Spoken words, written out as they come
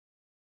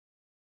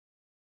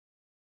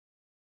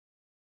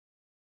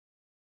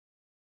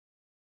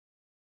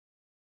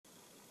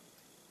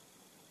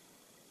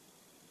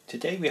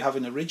Today we have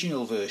an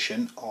original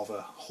version of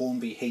a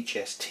Hornby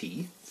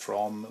HST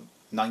from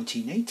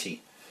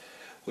 1980,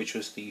 which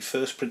was the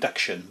first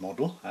production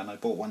model, and I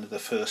bought one of the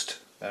first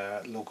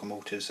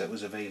locomotives that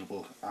was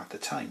available at the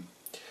time.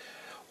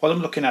 What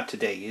I'm looking at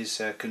today is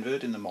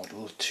converting the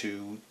model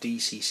to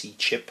DCC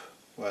chip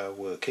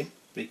working,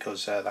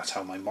 because that's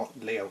how my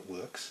layout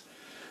works.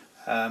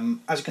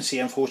 As you can see,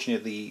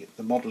 unfortunately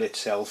the model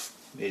itself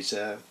is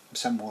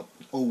somewhat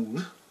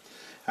old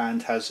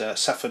and has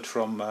suffered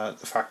from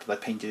the fact that I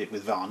painted it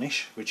with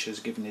varnish, which has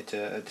given it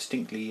a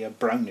distinctly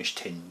brownish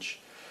tinge.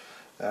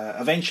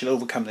 Eventually I'll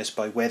overcome this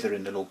by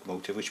weathering the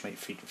locomotive, which might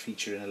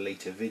feature in a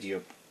later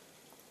video.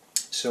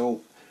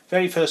 So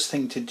very first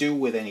thing to do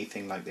with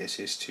anything like this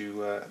is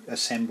to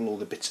assemble all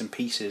the bits and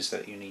pieces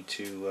that you need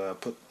to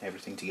put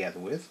everything together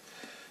with.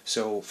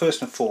 So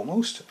first and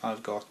foremost,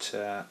 I've got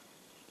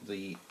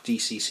the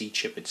DCC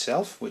chip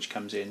itself, which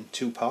comes in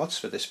two parts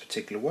for this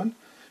particular one,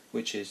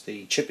 which is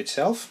the chip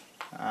itself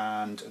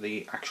and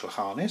the actual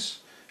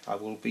harness. I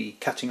will be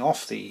cutting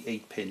off the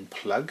 8-pin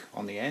plug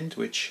on the end,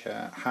 which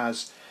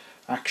has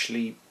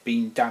actually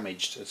been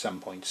damaged at some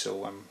point,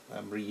 so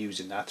I'm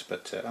reusing that,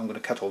 but I'm going to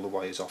cut all the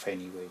wires off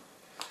anyway.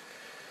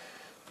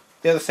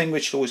 The other thing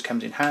which always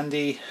comes in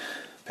handy,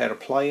 a pair of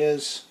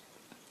pliers,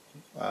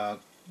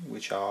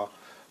 which are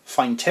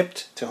fine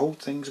tipped to hold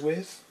things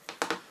with.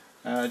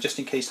 Just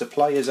in case the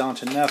pliers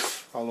aren't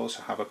enough, I'll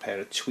also have a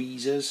pair of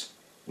tweezers,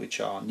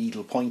 which are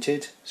needle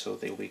pointed, so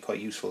they'll be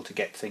quite useful to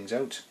get things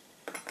out.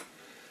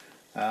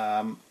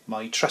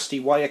 My trusty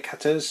wire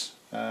cutters,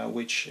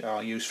 which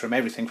are used from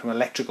everything from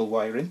electrical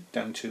wiring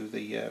down to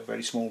the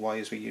very small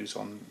wires we use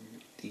on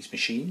these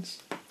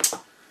machines.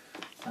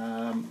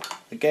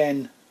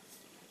 Again,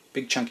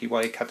 big chunky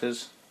wire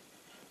cutters,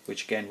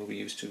 which again will be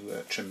used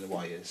to trim the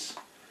wires.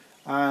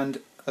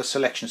 And a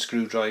selection of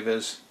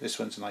screwdrivers. This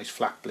one's a nice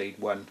flat blade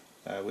one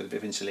with a bit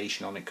of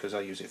insulation on it because I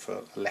use it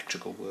for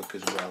electrical work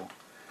as well.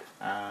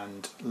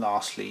 And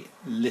lastly,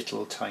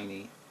 little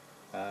tiny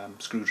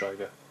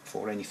screwdriver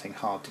for anything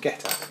hard to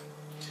get at.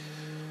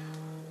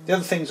 The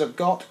other things I've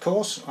got, of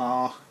course,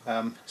 are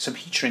some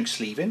heat shrink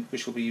sleeving,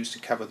 which will be used to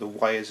cover the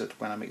wires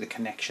when I make the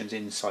connections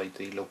inside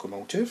the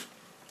locomotive.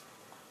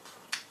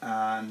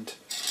 And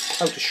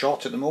out of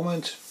shot at the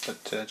moment,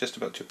 but just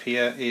about to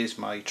appear, is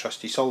my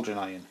trusty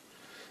soldering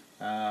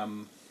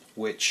iron,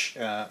 which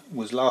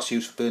was last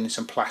used for burning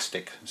some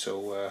plastic,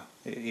 so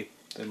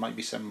there might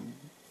be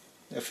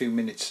a few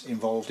minutes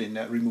involved in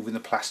removing the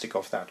plastic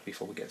off that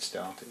before we get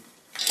started.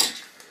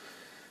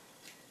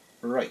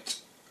 Right,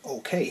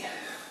 okay,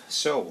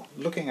 so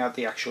looking at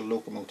the actual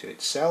locomotive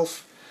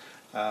itself,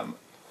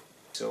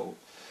 so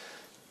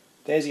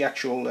there's the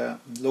actual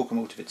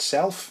locomotive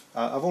itself.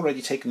 I've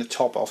already taken the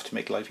top off to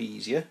make life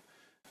easier,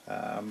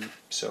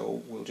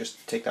 so we'll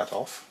just take that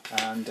off.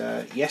 And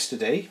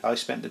yesterday I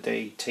spent the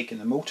day taking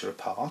the motor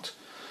apart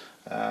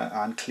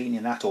and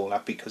cleaning that all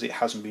up, because it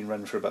hasn't been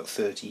run for about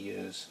 30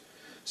 years.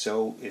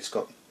 So it's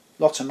got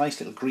lots of nice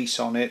little grease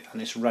on it,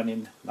 and it's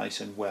running nice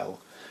and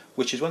well,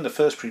 which is one of the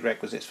first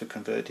prerequisites for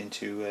converting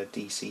to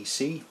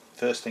DCC.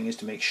 First thing is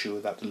to make sure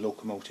that the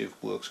locomotive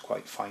works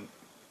quite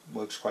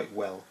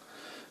well.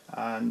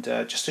 And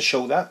just to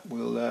show that,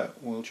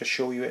 we'll just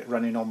show you it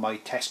running on my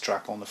test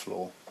track on the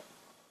floor.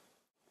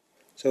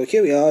 So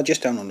here we are,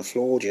 just down on the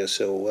floor, just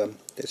so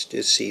let's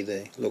just see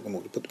the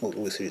locomotive, put the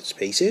motor through its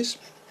paces.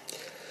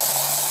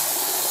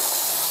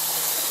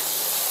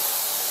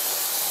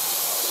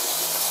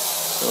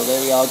 So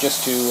there we are,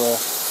 just to,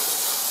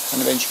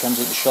 and eventually comes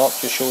into shot,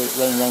 just show it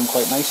running around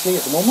quite nicely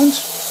at the moment.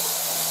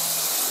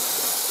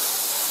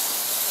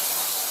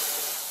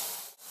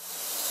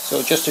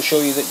 So just to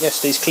show you that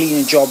yesterday's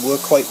cleaning job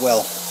worked quite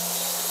well.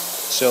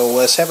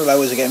 So several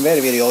hours of getting very,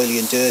 very oily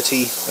and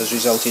dirty has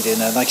resulted in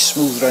a nice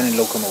smooth running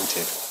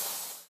locomotive.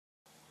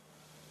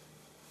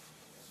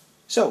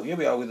 So here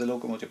we are with the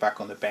locomotive back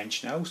on the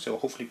bench now, so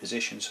hopefully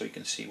positioned so you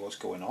can see what's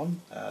going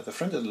on. The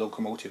front of the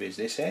locomotive is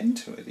this end,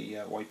 where the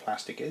white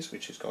plastic is,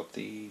 which has got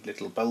the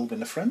little bulb in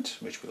the front,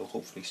 which we'll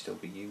hopefully still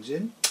be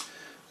using.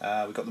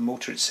 We've got the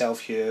motor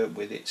itself here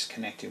with its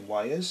connecting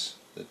wires,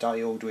 the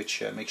diode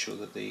which makes sure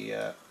that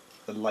the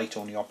light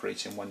only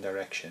operates in one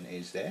direction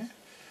is there.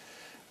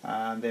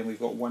 And then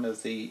we've got one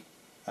of the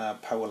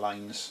power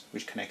lines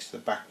which connects to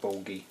the back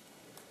bogie,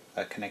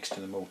 connects to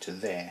the motor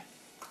there.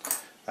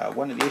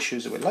 One of the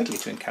issues that we're likely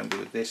to encounter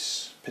with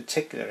this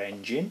particular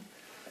engine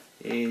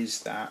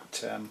is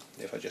that,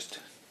 if I just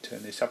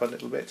turn this up a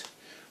little bit,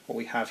 what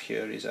we have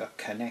here is a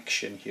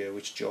connection here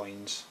which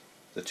joins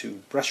the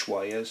two brush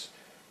wires,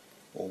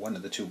 or one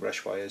of the two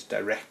brush wires,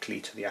 directly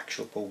to the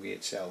actual bogie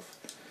itself.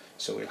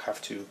 So we'll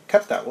have to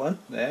cut that one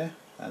there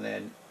and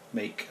then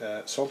make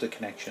soldered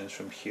connections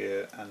from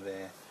here and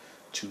there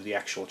to the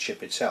actual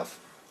chip itself.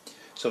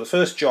 So the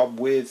first job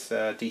with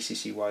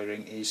DCC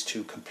wiring is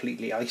to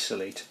completely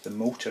isolate the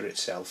motor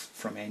itself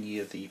from any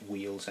of the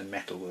wheels and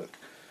metalwork,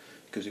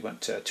 because we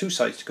want two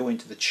sides to go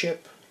into the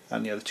chip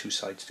and the other two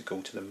sides to go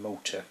to the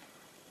motor.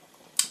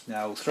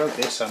 Now throughout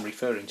this I'm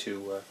referring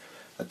to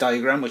a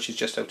diagram which is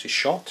just out of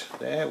shot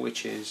there,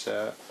 which is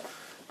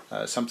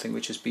something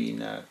which has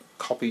been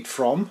copied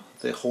from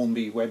the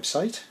Hornby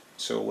website,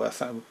 so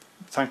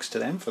thanks to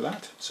them for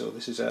that. So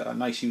this is a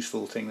nice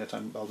useful thing that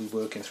I'll be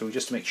working through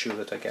just to make sure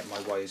that I get my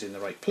wires in the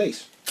right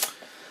place.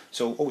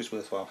 So always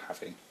worthwhile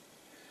having.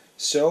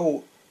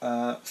 So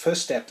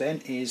first step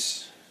then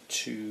is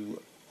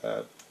to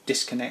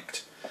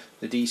disconnect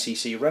the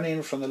DCC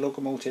run-in from the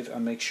locomotive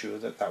and make sure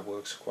that that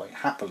works quite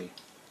happily.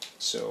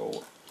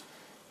 So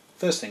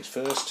first things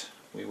first,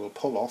 we will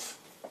pull off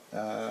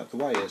the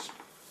wires.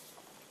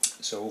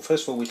 So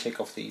first of all we take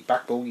off the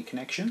back bogie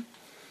connection,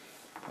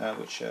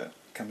 which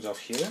comes off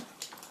here.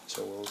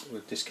 So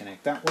we'll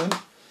disconnect that one.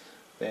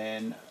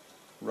 Then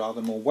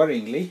rather more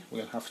worryingly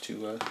we'll have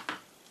to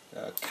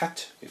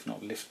cut, if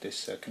not lift,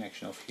 this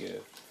connection off here.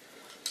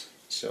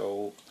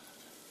 So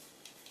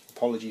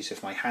apologies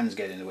if my hands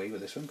get in the way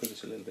with this one, because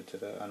it's a little bit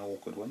of an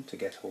awkward one to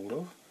get hold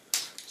of.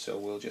 So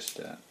we'll just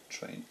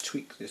try and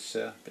tweak this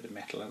bit of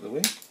metal out of the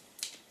way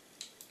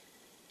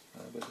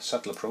with a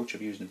subtle approach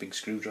of using a big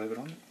screwdriver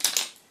on it,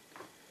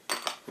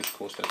 which of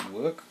course doesn't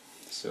work.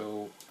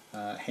 So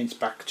hence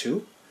back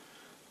to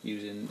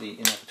using the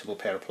inevitable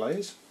pair of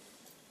pliers.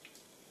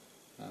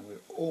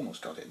 We've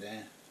almost got it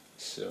there,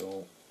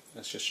 so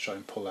let's just try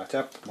and pull that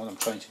up. What I'm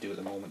trying to do at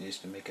the moment is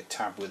to make a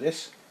tab with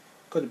this.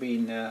 Could have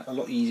been a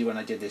lot easier when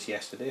I did this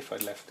yesterday if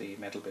I'd left the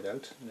metal bit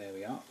out. There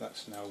we are,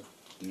 that's now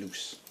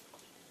loose.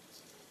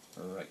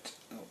 Right,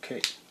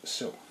 okay,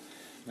 so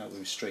now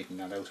we've straightened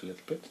that out a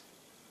little bit.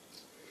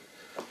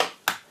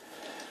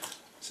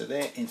 So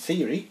there, in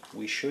theory,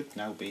 we should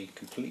now be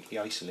completely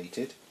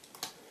isolated.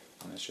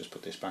 And let's just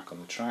put this back on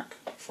the track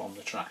from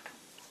the track.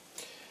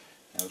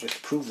 Now just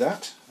to prove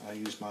that, I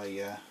use my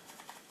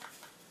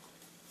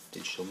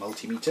digital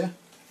multimeter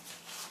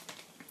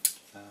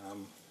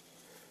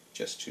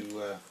just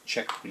to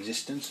check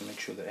resistance and make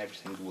sure that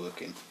everything's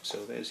working.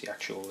 So there's the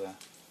actual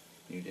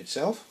unit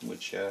itself,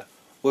 which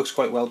works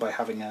quite well by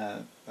having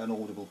an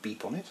audible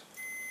beep on it,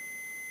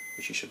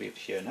 which you should be able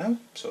to hear now.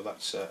 So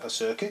that's a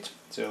circuit.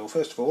 So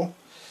first of all,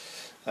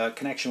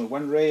 connection with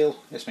one rail.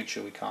 Let's make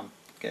sure we can't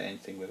get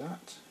anything with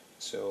that.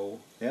 So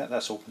yeah,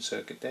 that's open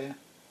circuit there,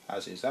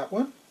 as is that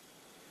one.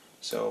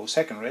 So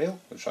second rail,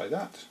 we'll try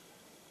that.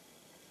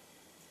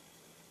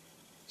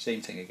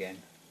 Same thing again.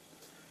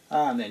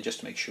 And then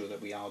just to make sure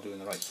that we are doing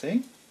the right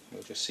thing,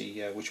 we'll just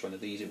see which one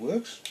of these it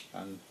works,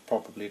 and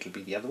probably it'll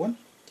be the other one,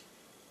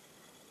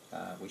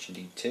 which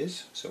indeed it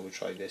is. So we'll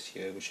try this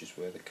here, which is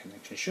where the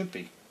connection should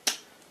be.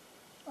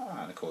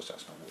 And of course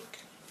that's not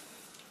working.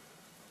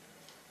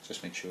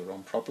 Just make sure we're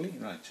on properly.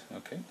 Right,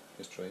 okay,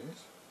 let's try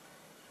this.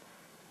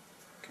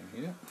 Come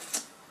here.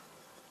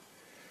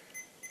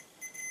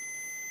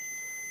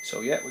 So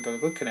yeah, we've got a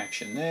good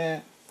connection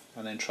there,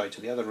 and then try to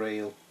the other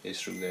rail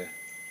is through there.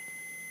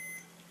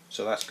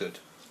 So that's good.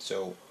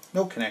 So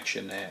no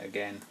connection there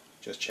again,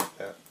 just check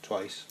that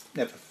twice.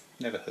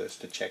 Never hurts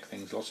to check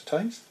things lots of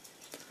times,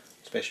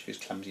 especially if you're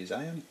as clumsy as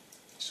I am.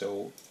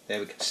 So there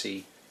we can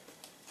see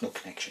no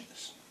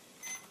connections.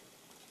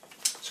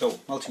 So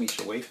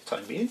multimeter away for the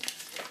time being.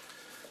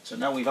 So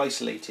now we've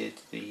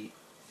isolated the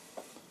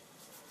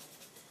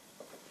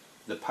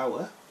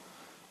power,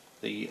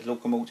 the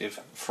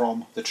locomotive,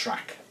 from the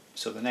track.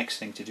 So the next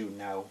thing to do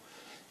now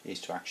is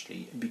to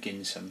actually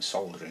begin some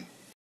soldering.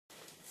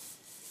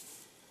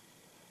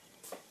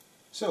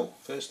 So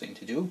first thing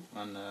to do,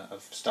 and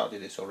I've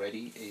started this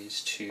already,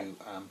 is to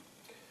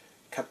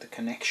cut the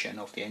connection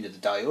off the end of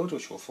the diode,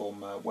 which will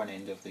form one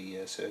end of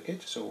the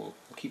circuit. So we'll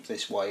keep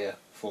this wire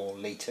for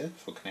later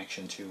for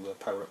connection to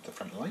power up the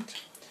front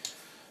light.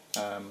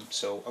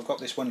 So I've got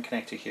this one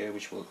connector here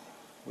which will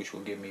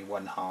give me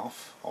one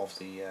half of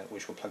the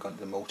which will plug onto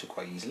the motor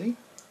quite easily.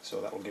 So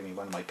that will give me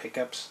one of my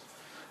pickups,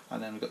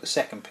 and then we've got the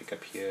second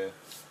pickup here,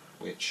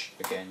 which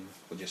again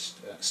we'll just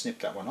snip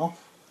that one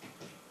off,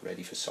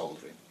 ready for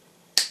soldering.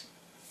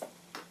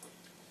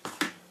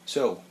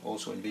 So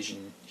also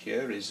envision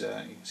here is you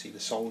can see the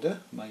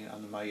solder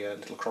on my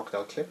little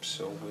crocodile clips.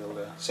 So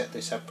we'll set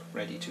this up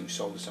ready to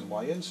solder some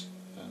wires,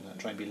 and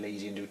try and be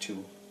lazy and do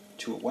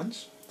two at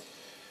once.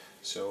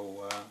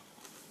 So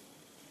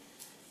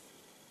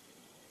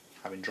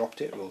having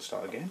dropped it, we'll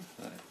start again.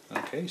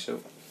 Okay,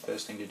 so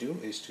first thing to do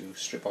is to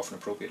strip off an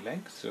appropriate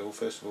length. So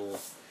first of all,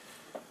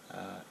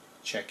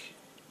 check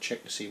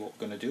to see what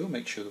we're going to do.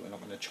 Make sure that we're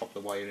not going to chop the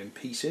wire in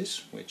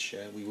pieces, which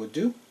we would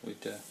do.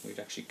 We'd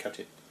actually cut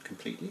it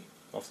completely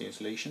off the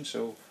insulation.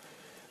 So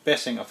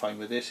best thing I find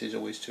with this is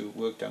always to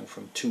work down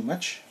from too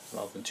much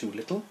rather than too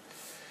little.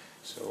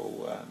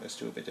 So let's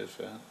do a bit of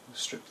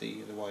strip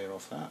the wire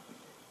off that,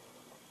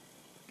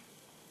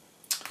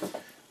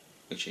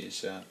 which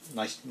is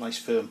nice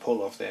firm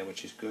pull off there,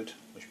 which is good,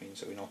 which means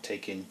that we're not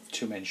taking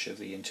too much of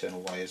the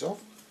internal wires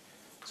off.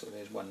 So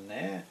there's one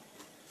there,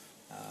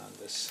 and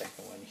the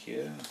second one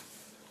here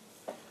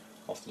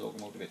off the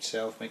locomotive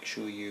itself. Make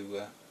sure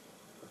you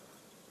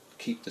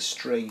keep the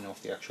strain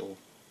off the actual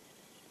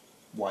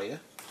wire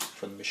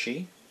from the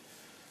machine,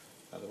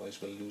 otherwise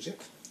we'll lose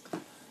it.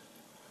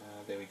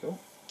 There we go.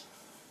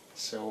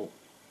 So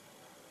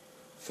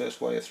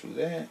first wire through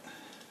there,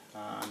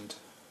 and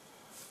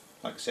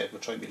like I said,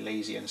 we'll try and be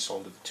lazy and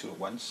solder the two at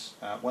once.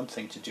 One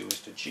thing to do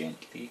is to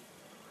gently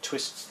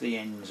twist the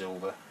ends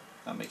over.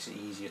 That makes it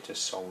easier to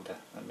solder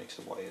and makes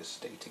the wires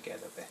stay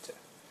together better.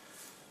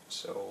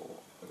 So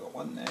we've got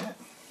one there,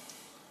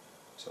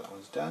 so that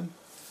one's done.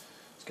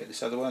 Let's get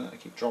this other one. I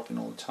keep dropping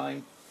all the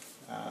time,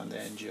 and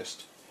then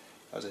just,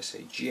 as I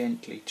say,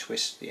 gently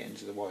twist the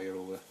ends of the wire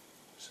over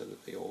so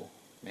that they all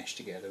mesh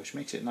together, which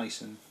makes it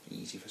nice and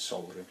easy for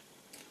soldering.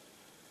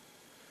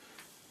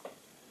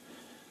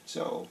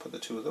 So I'll put the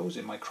two of those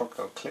in my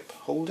crocodile clip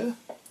holder,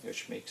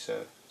 which makes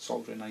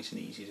soldering nice and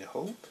easy to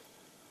hold.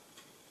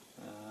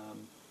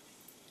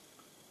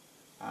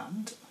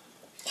 And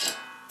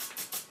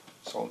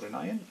soldering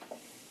iron.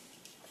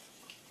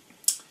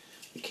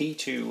 The key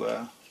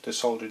to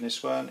soldering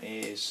this one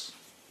is,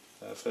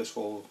 first of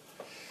all,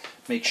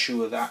 make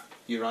sure that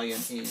your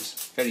iron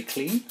is very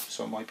clean.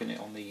 So I'm wiping it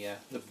on the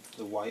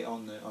wire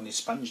on the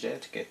sponge there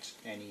to get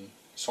any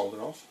solder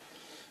off,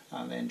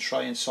 and then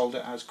try and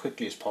solder as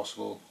quickly as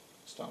possible,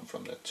 starting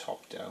from the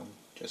top down.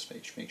 Just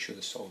make sure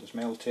the solder's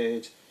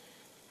melted.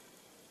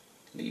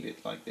 Leave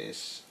it like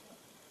this,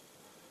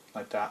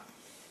 like that.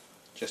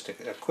 Just a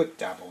quick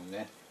dab on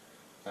there.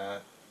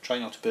 Try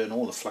not to burn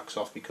all the flux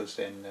off, because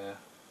then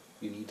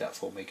you need that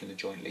for making the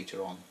joint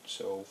later on.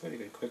 So very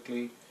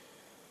quickly,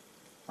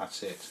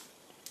 that's it.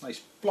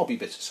 Nice blobby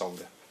bit of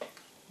solder.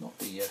 Not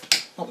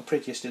the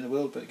prettiest in the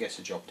world, but it gets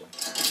the job done.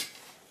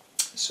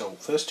 So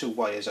first two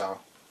wires are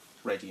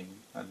ready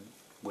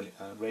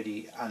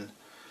and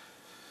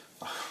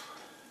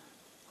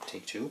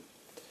take two.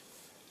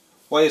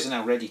 Wires are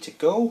now ready to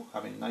go,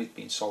 having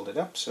been soldered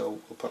up, so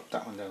we'll put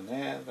that one down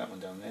there, that one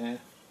down there,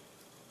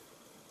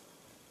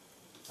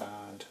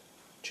 and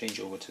change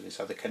over to this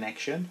other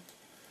connection,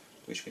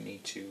 which we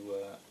need to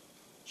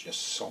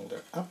just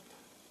solder up.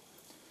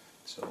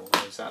 So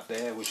there's that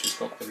there, which has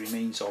got the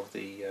remains of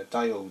the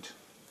diode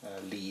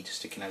lead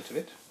sticking out of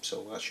it,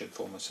 so that should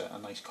form us a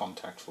nice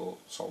contact for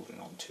soldering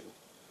onto.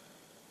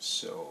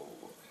 So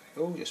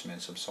there we go, just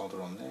made some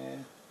solder on there,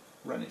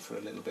 run it for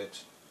a little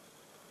bit.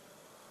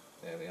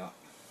 There we are.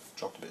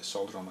 Dropped a bit of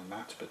solder on my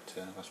mat, but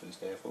that's what it's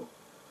there for.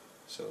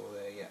 So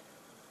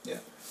yeah,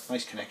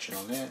 nice connection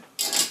on there.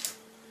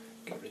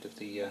 Get rid of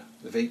the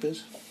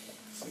vapours,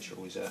 which are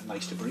always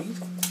nice to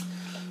breathe.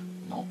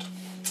 Not.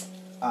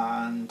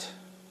 And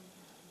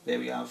there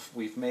we have.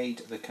 We've made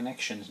the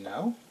connections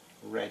now,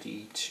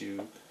 ready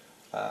to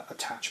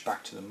attach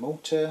back to the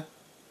motor.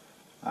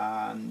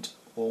 And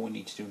all we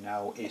need to do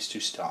now is to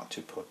start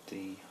to put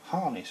the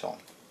harness on.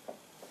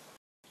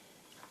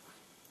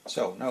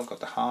 So now I've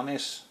got the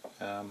harness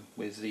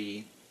with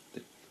the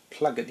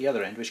plug at the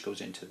other end, which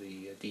goes into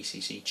the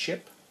DCC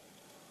chip,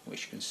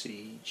 which you can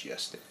see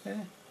just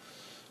there.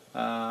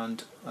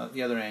 And at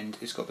the other end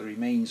it's got the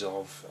remains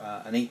of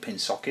an 8-pin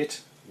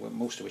socket,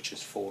 most of which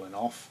has fallen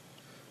off.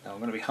 Now I'm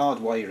going to be hard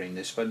wiring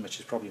this one, which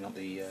is probably not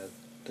the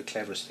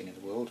cleverest thing in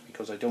the world,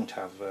 because I don't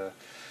have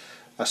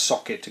a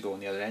socket to go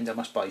on the other end. I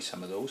must buy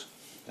some of those.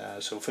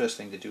 So first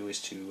thing to do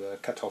is to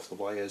cut off the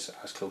wires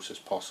as close as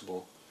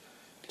possible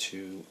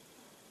to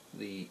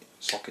the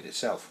socket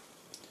itself,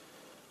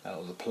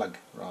 or the plug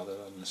rather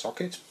than the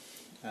socket.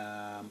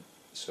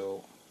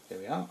 So there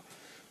we are.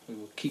 We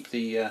will keep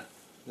the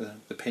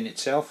pin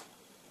itself,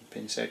 the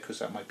pin set, because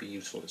that might be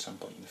useful at some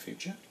point in the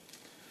future.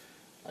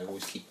 I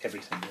always keep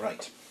everything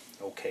right.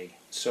 Okay,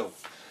 so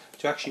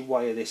to actually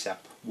wire this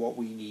up, what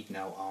we need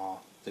now are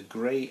the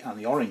grey and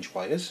the orange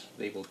wires.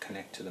 They will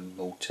connect to the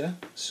motor.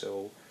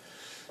 So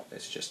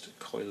let's just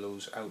coil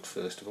those out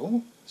first of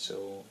all.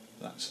 So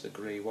that's the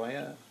grey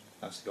wire,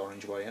 that's the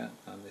orange wire,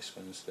 and this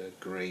one's the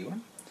grey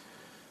one.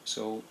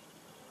 So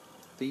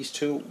these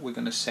two we're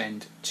going to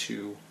send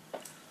to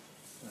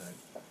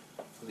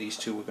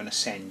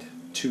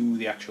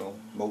the actual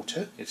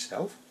motor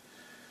itself.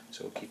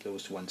 So we'll keep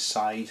those to one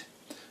side.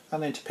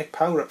 And then to pick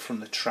power up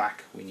from the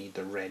track, we need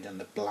the red and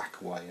the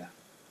black wire,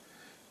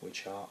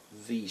 which are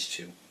these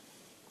two.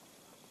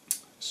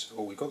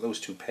 So we've got those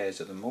two pairs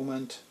at the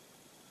moment.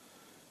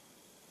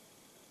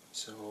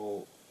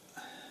 So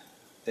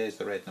there's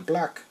the red and the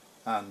black,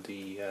 and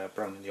the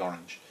brown and the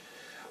orange.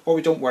 What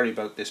we don't worry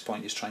about at this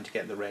point is trying to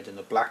get the red and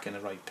the black in the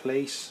right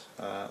place,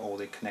 or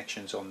the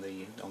connections or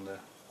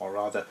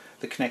rather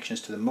the connections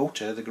to the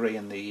motor, the grey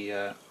and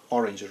the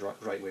orange are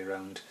right way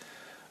around.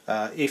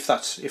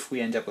 If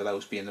we end up with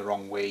those being the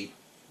wrong way,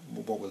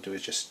 what we'll do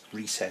is just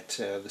reset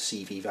the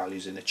CV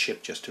values in the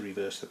chip just to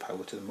reverse the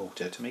power to the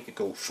motor to make it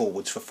go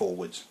forwards for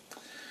forwards.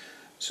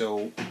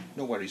 So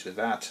no worries with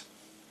that.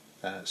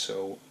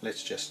 So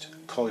let's just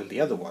coil the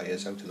other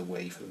wires out of the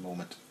way for the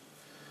moment.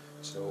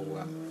 So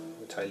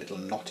we'll tie a little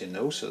knot in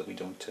those so that we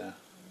don't,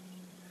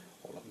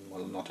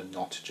 well, not a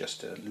knot,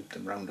 just loop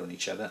them round on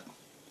each other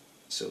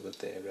so that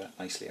they're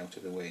nicely out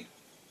of the way.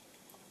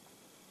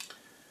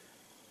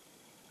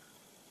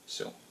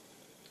 So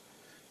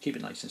keep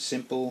it nice and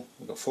simple.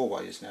 We've got 4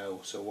 wires now,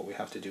 so what we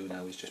have to do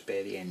now is just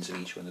bare the ends of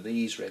each one of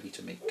these, ready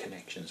to make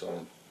connections on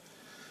them.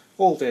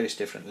 All various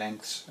different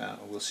lengths.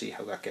 We'll see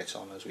how that gets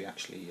on as we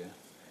actually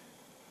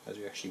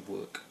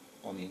work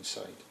on the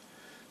inside.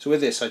 So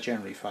with this I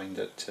generally find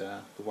that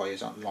the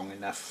wires aren't long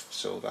enough,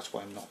 so that's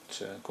why I'm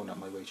not going out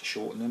my way to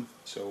shorten them.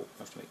 So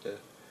I have to make the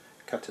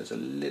cutters a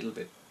little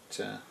bit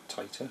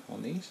tighter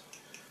on these,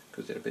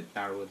 because they're a bit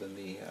narrower than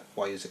the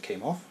wires that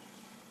came off.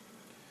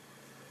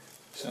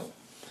 So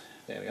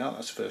there we are,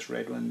 that's the first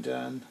red one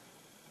done,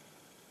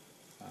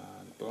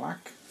 and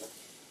black.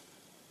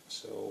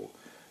 So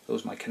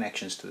those are my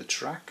connections to the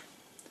track,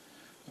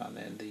 and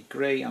then the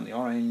grey and the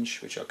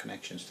orange, which are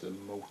connections to the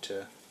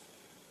motor.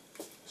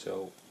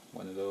 So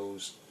one of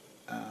those,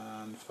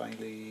 and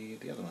finally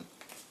the other one.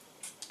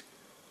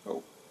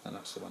 Oh, and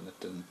that's the one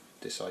that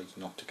decides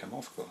not to come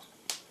off, of course.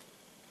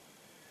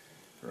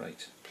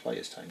 Right,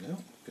 pliers time now,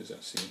 because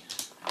that's the...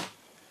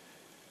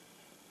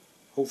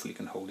 Hopefully you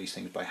can hold these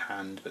things by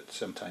hand, but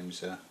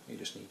sometimes you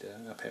just need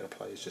a pair of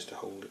pliers just to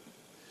hold it.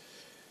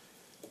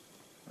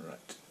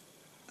 Right,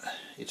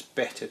 it's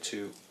better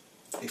to,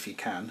 if you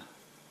can,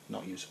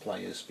 not use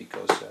pliers,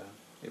 because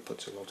it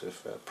puts a lot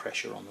of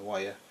pressure on the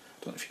wire.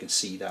 I don't know if you can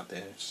see that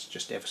there, it's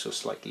just ever so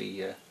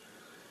slightly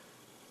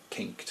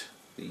kinked,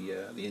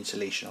 the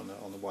insulation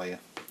on the wire.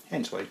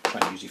 Hence why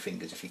try and use your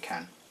fingers if you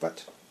can,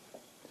 but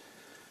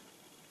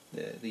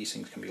these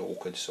things can be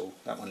awkward, so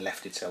that one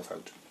left itself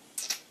out.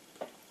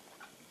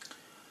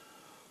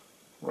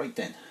 Right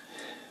then,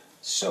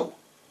 so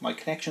my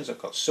connections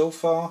I've got so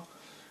far,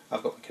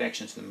 I've got my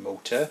connections to the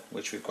motor,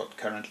 which we've got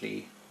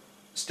currently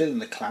still in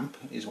the clamp,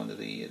 is one of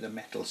the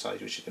metal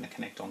sides which is going to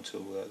connect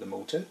onto the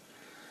motor.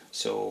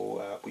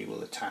 So we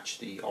will attach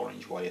the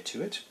orange wire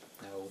to it.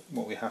 Now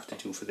what we have to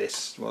do for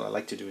this, what I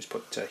like to do is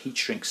put a heat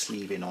shrink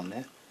sleeve in on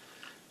there,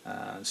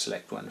 and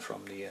select one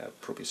from the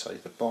appropriate size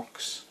of the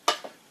box.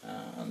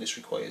 And this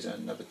requires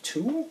another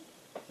tool,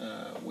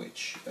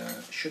 which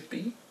should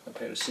be a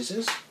pair of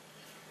scissors,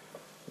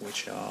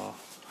 which are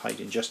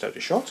hiding just out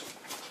of shot.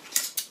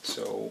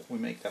 So we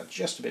make that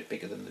just a bit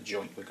bigger than the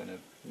joint we're going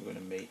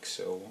to make,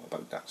 so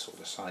about that sort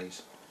of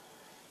size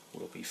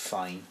will be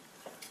fine.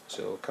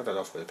 So cut that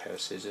off with a pair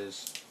of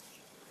scissors,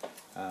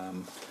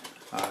 and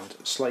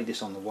slide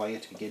this on the wire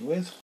to begin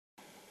with.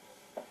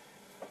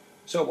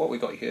 So what we've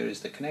got here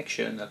is the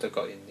connection that I've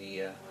got in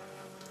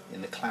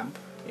the clamp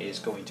is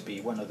going to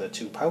be one of the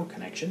two power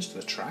connections to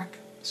the track.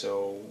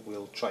 So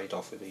we'll try it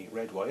off with the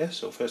red wire.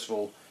 So first of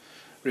all,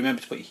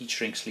 remember to put your heat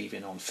shrink sleeve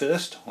in on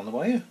first on the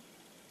wire.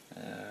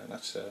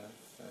 That's a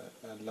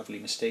lovely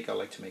mistake I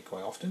like to make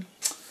quite often.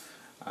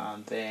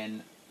 And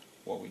then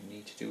what we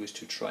need to do is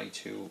to try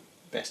to,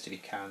 best if you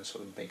can,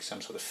 sort of make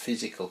some sort of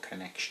physical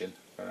connection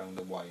around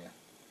the wire,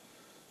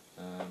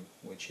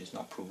 which is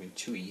not proving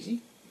too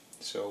easy.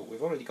 So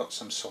we've already got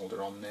some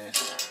solder on there.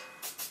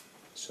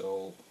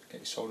 So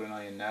get your soldering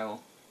iron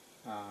now,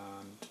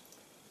 and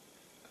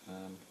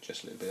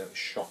just a little bit out of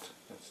shot.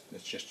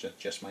 Let's just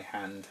adjust my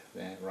hand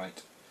there,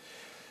 right.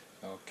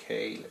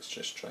 Okay, let's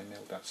just try and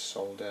melt that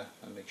solder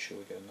and make sure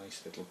we get a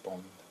nice little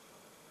bond.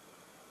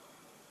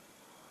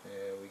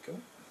 There we go.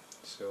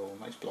 So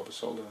nice blob of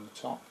solder on the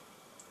top.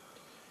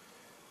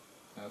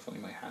 Now if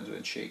only my hands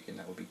weren't shaking,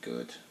 that would be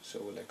good. So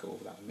we'll let go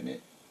of that in a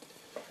minute.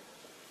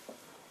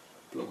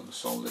 Blow on the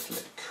solder to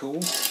let it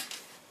cool.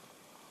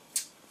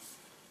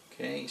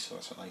 Okay, so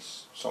that's a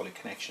nice solid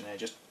connection there.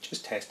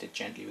 Just test it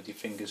gently with your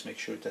fingers, make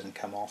sure it doesn't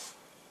come off.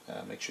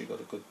 Make sure you've got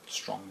a good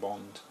strong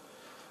bond.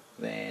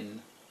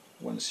 Then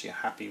once you're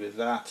happy with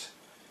that,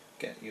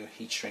 get your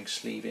heat shrink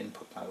sleeve in,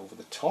 put that over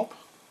the top,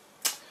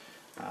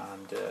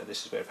 and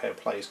this is where a pair of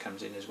pliers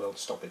comes in as well to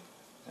stop it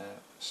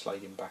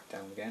sliding back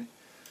down again.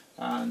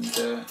 And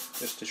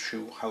just to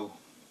show how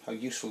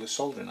useful the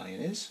soldering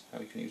iron is, how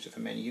you can use it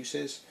for many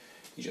uses,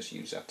 you just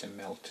use that to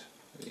melt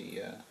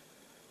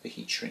the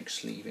heat shrink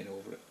sleeve in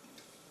over it.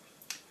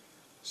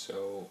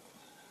 So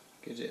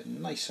gives it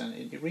nice,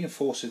 and it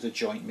reinforces the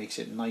joint, makes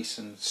it nice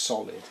and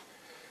solid,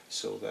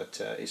 so that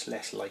it's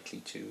less likely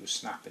to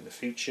snap in the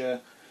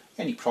future.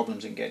 Any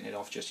problems in getting it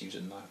off, just use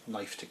a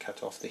knife to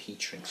cut off the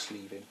heat shrink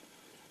sleeve in.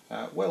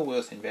 Well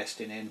worth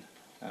investing in.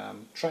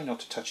 Try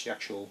not to touch the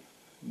actual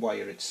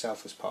wire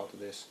itself as part of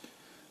this,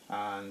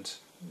 and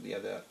the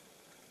other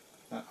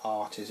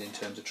art is in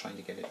terms of trying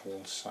to get it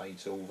all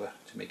sides over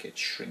to make it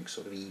shrink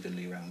sort of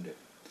evenly around it.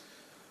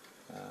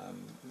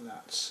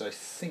 That's, I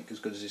think, as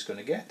good as it's going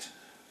to get.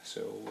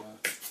 So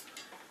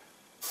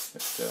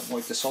let's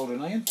wipe the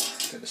soldering iron,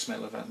 get the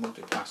smell of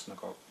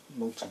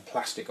molten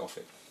plastic off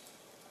it.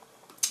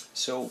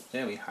 So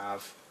there we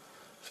have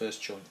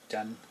first joint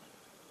done.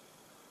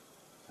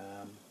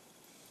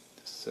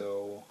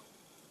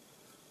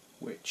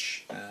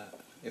 Which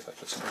if I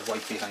put something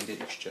white behind it,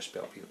 you should just be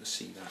able to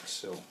see that.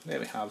 So there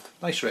we have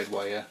nice red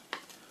wire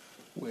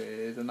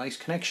with a nice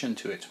connection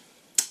to it.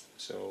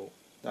 So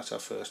that's our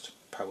first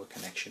power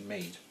connection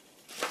made.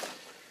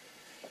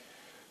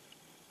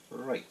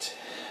 Right,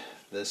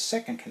 the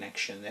second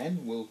connection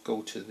then will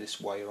go to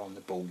this wire on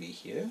the bogie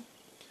here.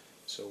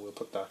 So we'll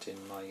put that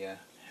in my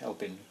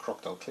Helbin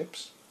crocodile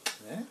clips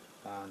there,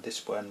 and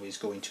this one is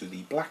going to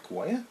the black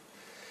wire.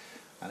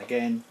 And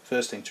again,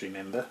 first thing to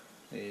remember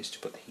is to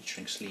put the heat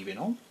shrink sleeve in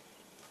on.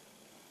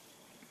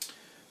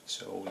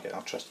 So we get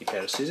our trusty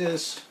pair of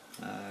scissors,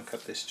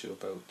 Cut this to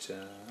about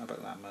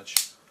that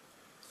much,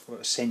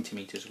 about a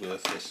centimetre's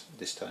worth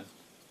this time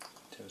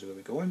in terms of where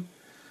we're going.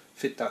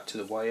 Fit that to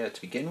the wire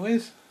to begin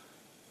with.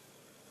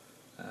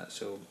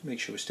 So make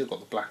sure we've still got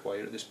the black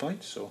wire at this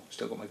point, so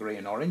still got my grey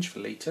and orange for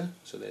later,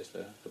 so there's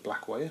the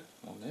black wire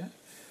on there,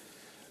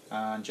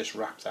 and just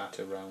wrap that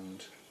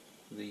around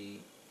the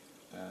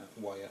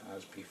wire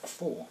as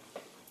before.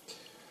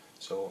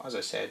 So as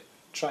I said,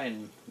 try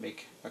and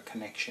make a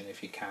connection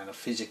if you can, a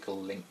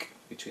physical link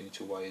between the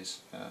two wires.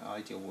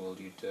 Ideal world,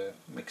 you'd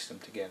mix them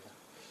together.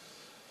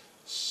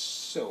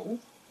 So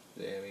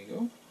there we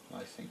go,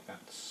 I think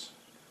that's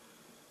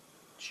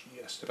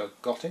just about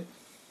got it.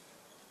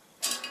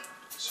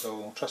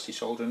 So trusty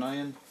soldering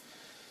iron,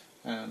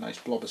 a nice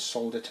blob of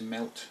solder to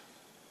melt,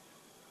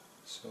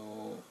 so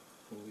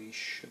we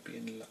should be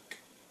in luck.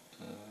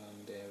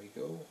 And there we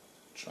go.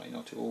 Try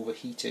not to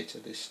overheat it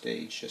at this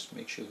stage, just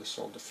make sure the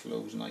solder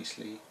flows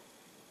nicely.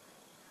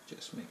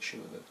 Just make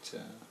sure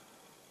that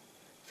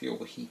if you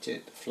overheat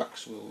it, the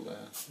flux will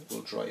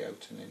dry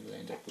out, and then you'll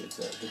end up with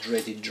the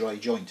dreaded dry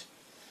joint.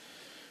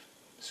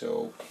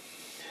 So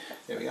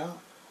there we are.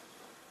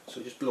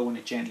 So just blowing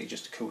it gently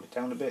just to cool it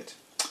down a bit.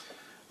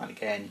 And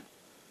again,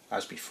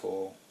 as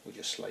before, we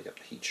just slide up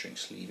the heat shrink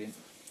sleeve in.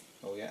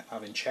 Oh yeah,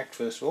 having checked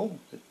first of all,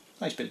 a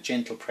nice bit of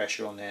gentle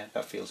pressure on there,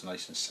 that feels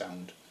nice and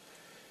sound.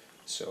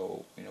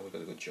 So, you know, we've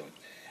got a good joint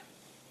there.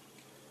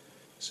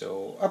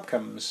 So up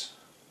comes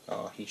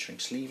our heat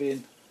shrink sleeve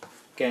in.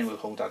 Again, we'll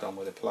hold that on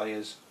with the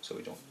pliers so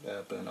we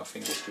don't burn our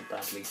fingers too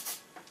badly.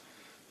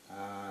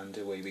 And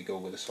away we go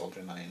with the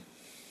soldering iron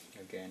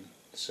again.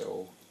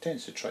 So it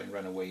tends to try and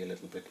run away a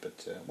little bit,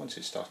 but once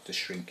it starts to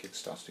shrink, it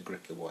starts to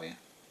grip the wire.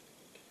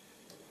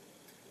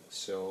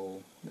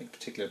 So make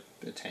particular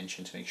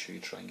attention to make sure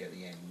you try and get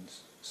the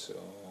ends. So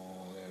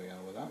there we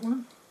are with that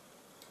one.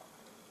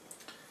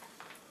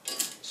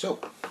 So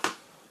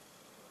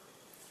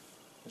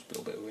just a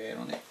little bit of air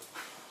on it.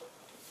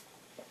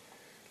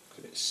 Look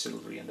a bit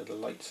silvery under the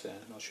lights there.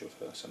 Not sure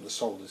if some of the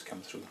solder's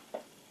come through.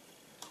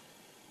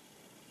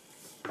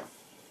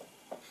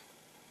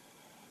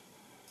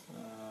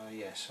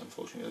 Yes,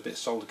 unfortunately, a bit of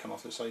solder come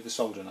off the side of the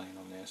soldering iron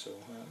on there, so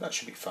that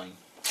should be fine.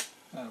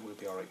 We'll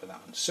be alright with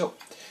that one. So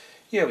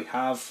here we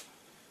have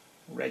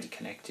ready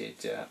connected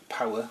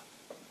power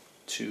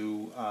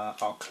to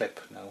our clip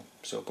now.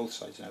 So both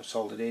sides are now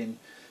soldered in.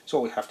 So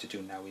all we have to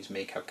do now is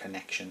make our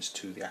connections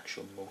to the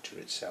actual motor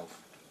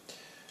itself.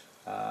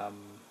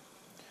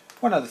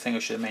 One other thing I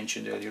should have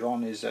mentioned earlier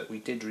on is that we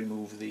did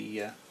remove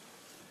the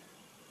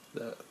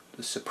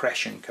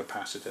suppression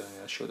capacitor.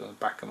 I showed it on the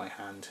back of my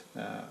hand.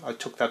 I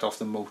took that off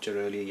the motor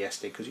earlier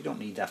yesterday because you don't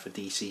need that for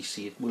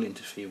DCC. It will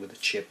interfere with the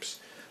chips.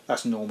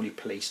 That's normally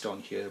placed on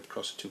here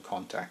across the two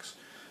contacts.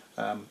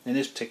 In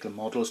this particular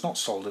model, it's not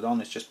soldered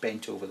on, it's just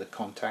bent over the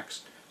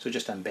contacts. So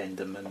just unbend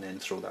them and then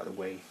throw that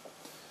away.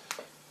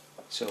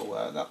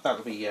 So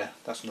that'll be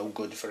that's no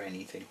good for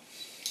anything.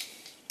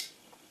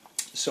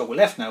 So we're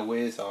left now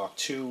with our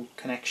two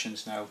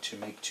connections now to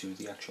make to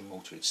the actual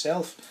motor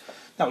itself.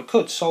 Now we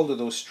could solder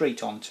those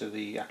straight onto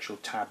the actual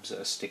tabs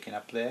that are sticking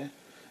up there.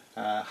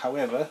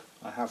 However,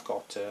 I have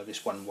got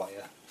this one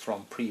wire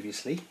from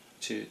previously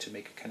to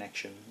make a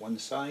connection one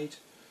side,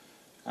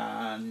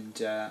 and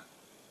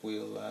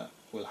we'll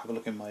have a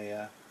look in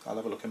my I'll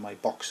have a look in my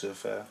box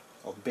of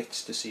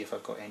bits to see if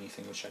I've got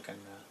anything which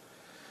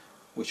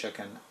I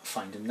can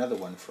find another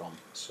one from.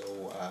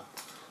 So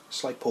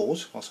slight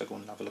pause whilst I go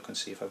and have a look and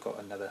see if I've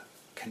got another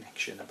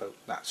connection about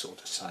that sort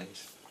of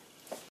size.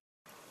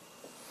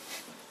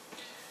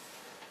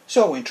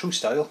 So in true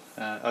style,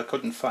 I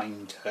couldn't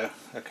find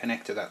a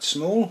connector that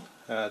small.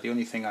 The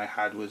only thing I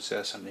had was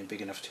something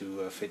big enough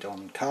to fit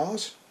on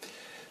cars.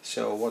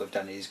 So what I've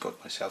done is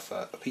got myself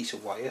a piece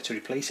of wire to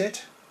replace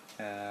it,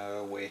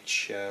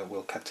 which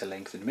we'll cut to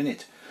length in a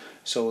minute.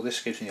 So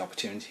this gives me the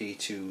opportunity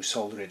to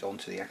solder it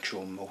onto the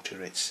actual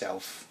motor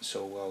itself.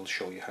 So I'll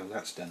show you how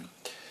that's done.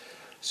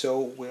 So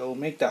we'll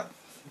make that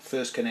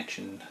first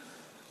connection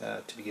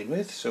to begin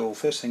with. So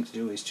first thing to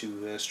do is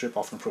to strip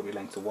off an appropriate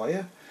length of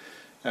wire.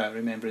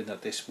 Remembering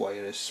that this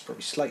wire is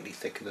probably slightly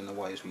thicker than the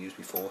wires we used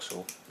before,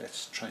 so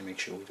let's try and make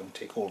sure we don't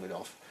take all of it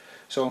off.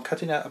 So I'm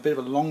cutting out a bit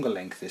of a longer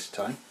length this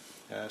time,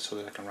 so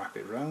that I can wrap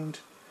it around,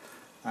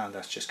 and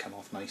that's just come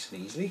off nice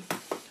and easily.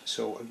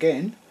 So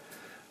again,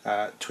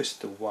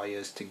 twist the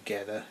wires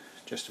together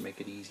just to make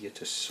it easier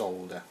to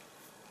solder.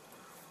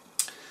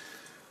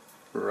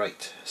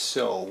 Right,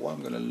 so what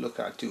I'm going to look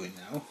at doing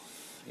now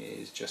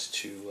is just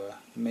to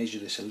measure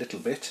this a little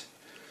bit,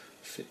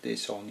 fit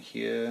this on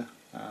here,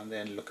 and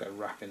then look at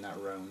wrapping that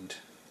round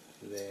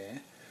there.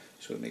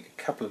 So we'll make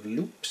a couple of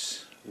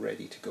loops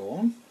ready to go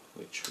on,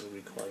 which will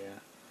require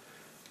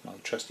my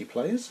trusty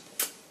pliers.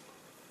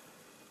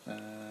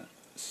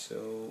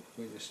 So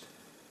we just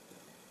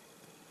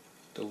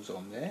put those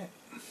on there,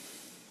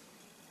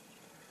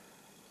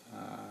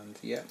 and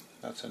yeah,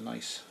 that's a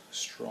nice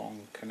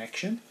strong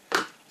connection.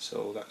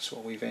 So that's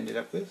what we've ended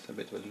up with, a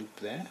bit of a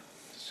loop there.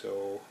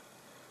 So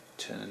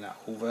turning that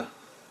over,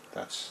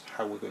 that's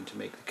how we're going to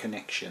make the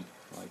connection,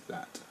 like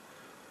that.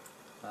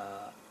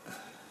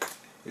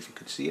 if you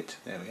could see it.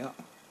 There we are.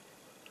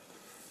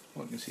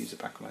 What you can see is the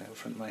back of my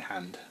front of my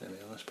hand. There we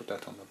are. Let's put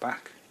that on the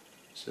back.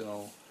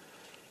 So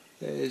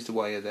there's the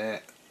wire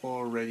there,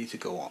 all ready to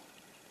go on.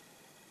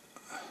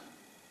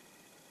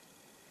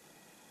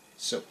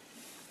 So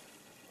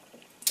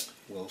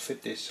we'll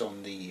fit this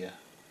on the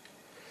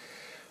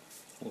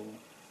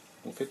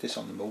we'll fit this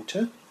on the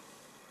motor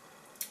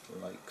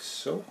like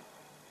so.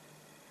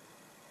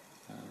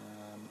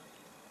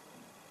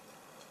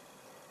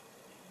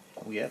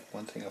 Oh yeah,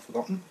 one thing I've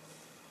forgotten.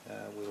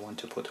 We'll want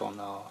to put on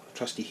our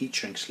trusty heat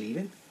shrink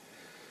sleeving.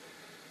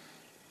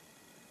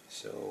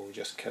 So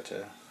just cut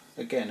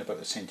again about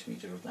a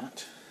centimetre of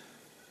that,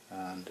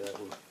 and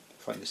we'll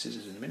find the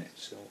scissors in a minute.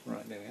 So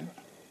right, there we are.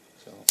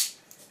 So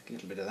a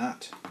little bit of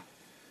that.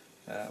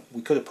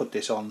 We could have put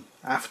this on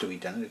after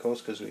we'd done it, of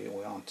course, because we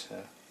aren't.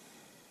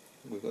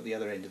 We've got the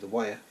other end of the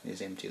wire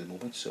is empty at the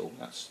moment, so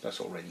that's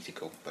all ready to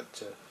go.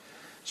 But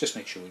just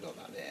make sure we got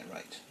that there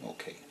right.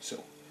 Okay,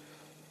 so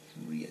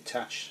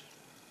reattach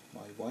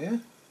my wire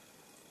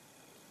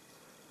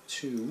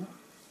to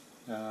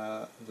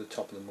the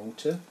top of the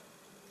motor,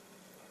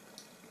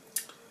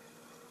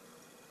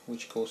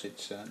 which of course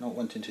it's not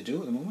wanting to do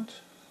at the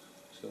moment,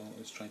 so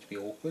it's trying to be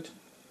awkward.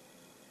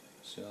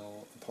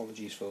 So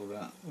apologies for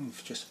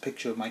just a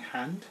picture of my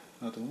hand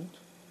at the moment.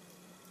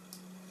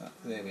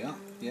 There we are.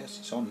 Yes,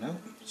 it's on now.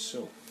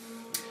 So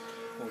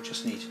what we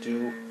just need to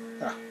do,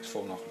 it's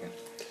fallen off again.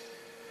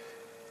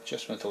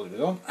 Just when I thought it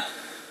was on.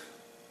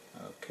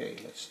 Okay,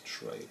 let's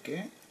try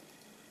again.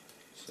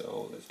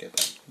 So let's get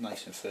that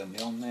nice and firmly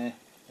on there,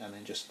 and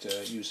then just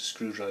use a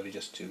screwdriver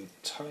just to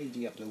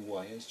tidy up the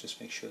wires,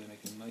 just make sure they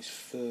make a nice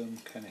firm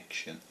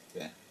connection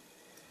there.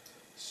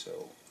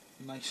 So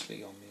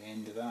nicely on the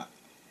end of that.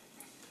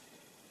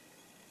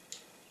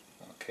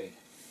 Okay,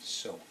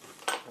 so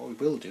what we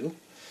will do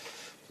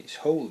is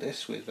hold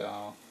this with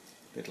our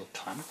little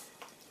clamp,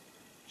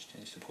 which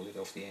tends to pull it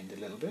off the end a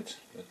little bit,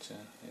 but there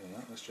we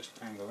are. Let's just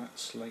angle that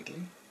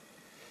slightly.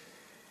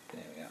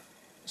 There we are.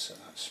 So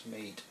that's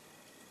made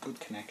good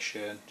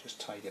connection,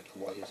 just tidy up the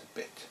wires a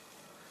bit.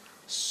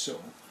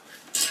 So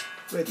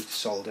ready to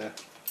solder,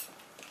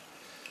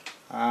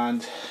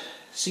 and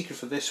secret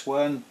for this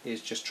one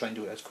is just try and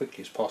do it as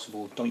quickly as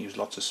possible. Don't use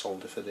lots of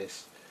solder for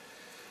this,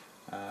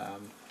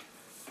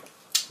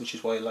 which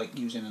is why I like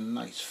using a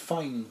nice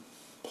fine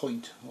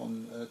point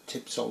on a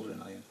tip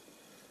soldering iron.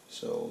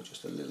 So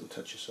just a little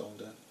touch of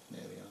solder,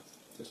 there we are,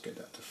 just get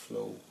that to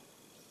flow,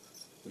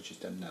 which is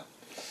done now.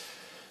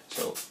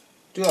 So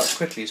do that as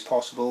quickly as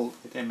possible,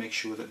 but then make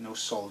sure that no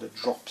solder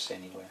drops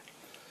anywhere.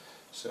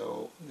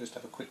 So just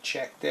have a quick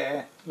check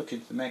there, look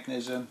into the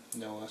mechanism.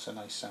 No, that's a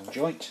nice sound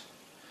joint.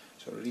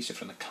 So release it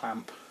from the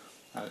clamp,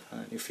 and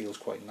it feels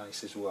quite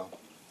nice as well.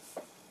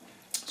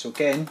 So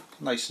again,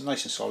 nice and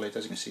solid.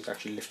 As you can see, it's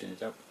actually lifting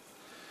it up.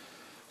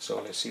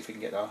 So let's see if we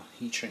can get our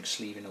heat shrink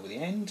sleeving over the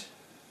end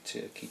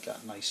to keep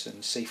that nice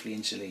and safely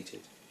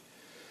insulated.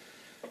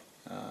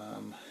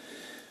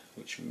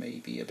 Which may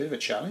be a bit of a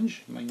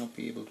challenge. Might not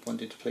be able to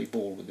wanting to play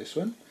ball with this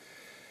one.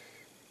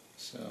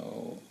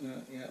 So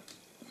yeah,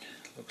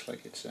 looks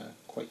like it's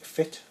quite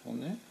fit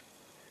on there.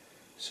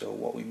 So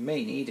what we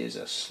may need is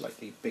a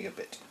slightly bigger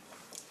bit.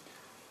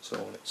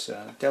 So let's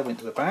delve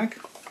into the bag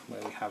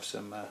where we have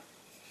some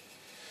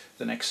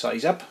the next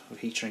size up of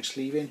heat shrink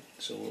sleeving.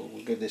 So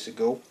we'll give this a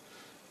go.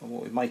 And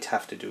what we might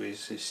have to do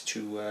is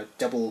to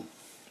double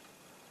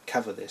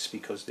cover this,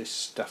 because this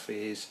stuff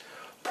is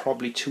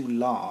probably too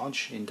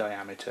large in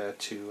diameter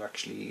to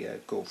actually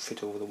go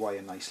fit over the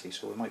wire nicely.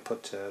 So we might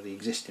put the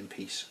existing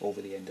piece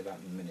over the end of that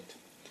in a minute.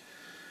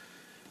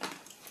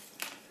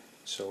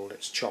 So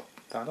let's chop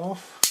that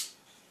off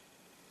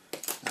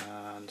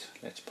and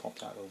let's pop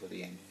that over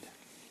the end.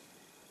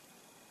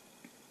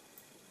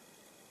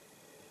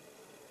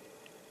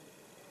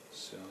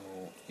 So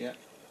yeah,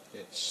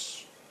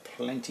 it's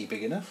plenty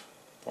big enough,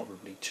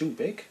 probably too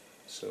big,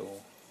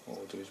 so what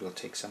we'll do is we'll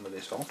take some of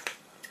this off.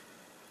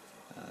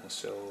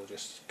 So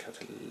just cut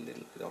a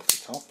little bit off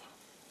the top,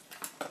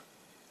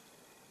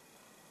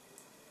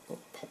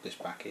 pop this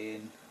back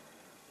in,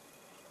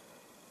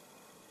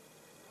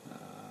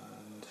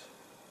 and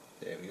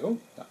there we go,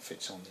 that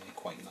fits on there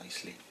quite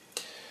nicely.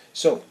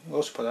 So we'll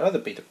also put our other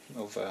bit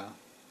of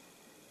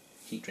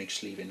heat shrink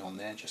sleeving on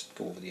there, just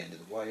go over the end of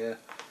the wire.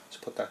 Let's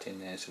put that in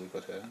there, so we've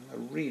got a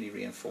really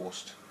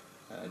reinforced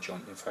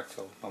joint. In fact,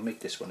 I'll make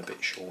this one a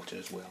bit shorter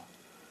as well,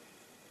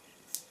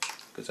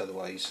 because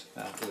otherwise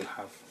we'll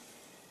have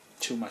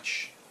too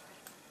much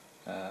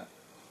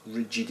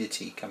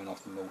rigidity coming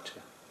off the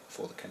motor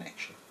for the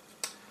connection.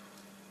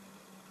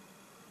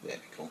 There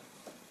we go.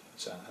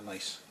 It's a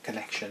nice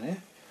connection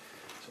there.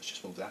 So let's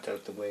just move that out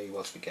of the way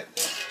whilst we get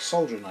the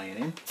soldering iron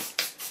in.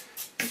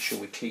 Make sure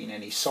we clean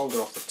any solder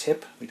off the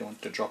tip. We don't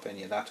want to drop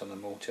any of that on the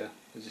motor,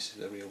 because this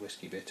is a real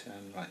risky bit.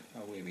 And right,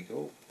 away we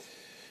go.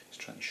 Let's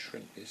try and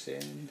shrink this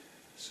in.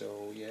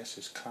 So yes,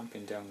 it's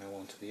clamping down now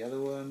onto the other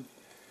one.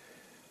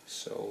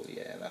 So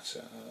yeah, that's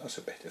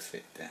a better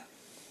fit there.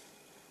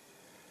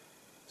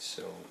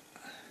 So,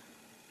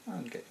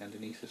 and get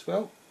underneath as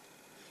well.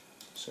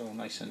 So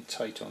nice and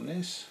tight on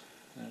this.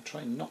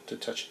 Try not to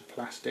touch the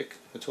plastic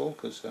at all,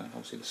 because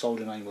obviously the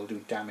soldering iron will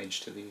do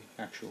damage to the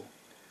actual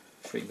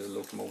frame of the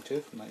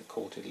locomotive. Might have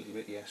caught it a little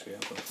bit, yes we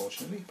have,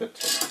 unfortunately,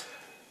 but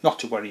not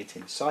to worry, it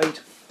inside,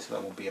 so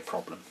that won't be a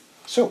problem.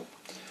 So,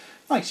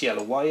 nice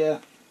yellow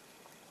wire,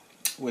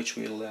 which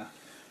will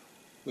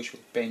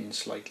bend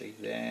slightly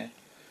there,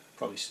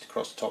 probably sit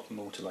across the top of the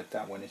motor like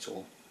that when it's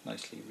all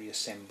nicely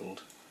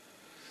reassembled.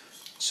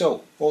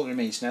 So all that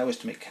remains now is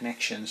to make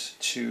connections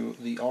to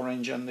the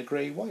orange and the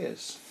grey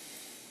wires,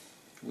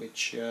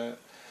 which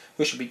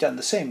will be done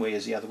the same way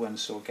as the other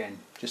ones. So again,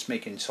 just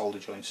making solder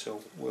joints.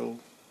 So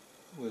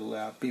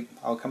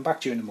I'll come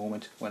back to you in a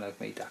moment when I've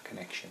made that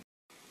connection.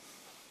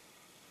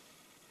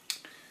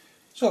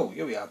 So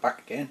here we are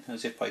back again,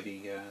 as if by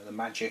the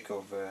magic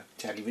of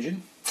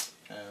television.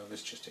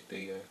 Let's just take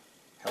the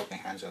helping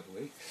hands out of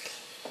the way.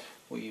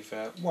 We've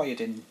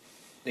wired in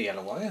the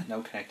yellow wire,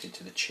 now connected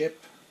to the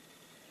chip.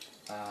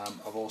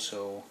 I've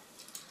also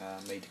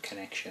made a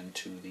connection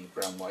to the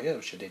brown wire,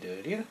 which I did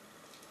earlier,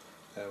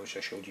 which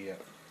I showed you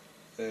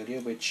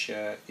earlier, which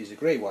is a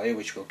grey wire,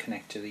 which will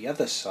connect to the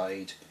other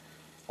side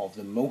of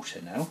the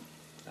motor now,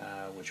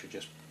 which will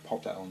just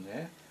pop that on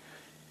there,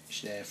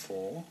 which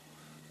therefore,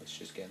 let's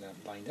just get that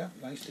lined up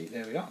nicely,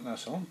 there we are,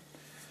 that's on.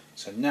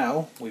 So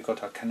now we've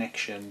got our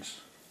connections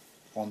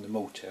on the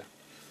motor,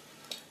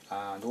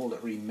 and all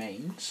that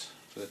remains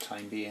for the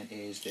time being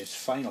is this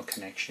final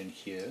connection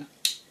here,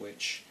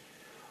 which,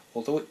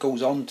 although it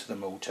goes on to the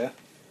motor,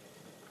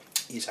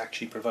 is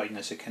actually providing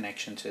us a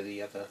connection to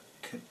the other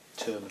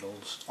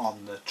terminals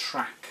on the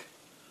track.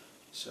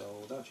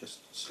 So that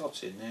just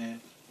slots in there.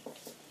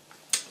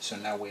 So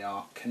now we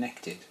are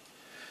connected.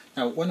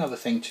 Now, one other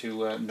thing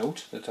to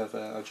note that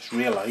I've just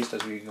realised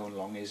as we're going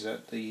along is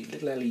that the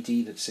little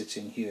LED that sits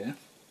in here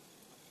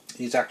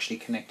is actually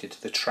connected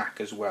to the track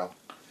as well.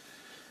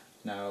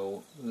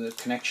 Now the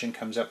connection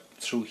comes up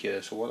through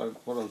here, so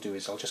what I'll do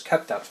is I'll just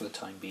cut that for the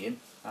time being,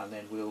 and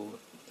then we'll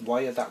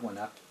wire that one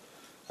up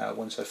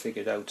once I've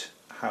figured out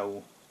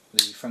how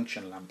the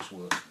function lamps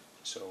work.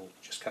 So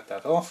just cut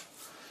that off.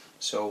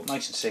 So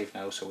nice and safe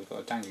now, so we've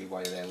got a dangly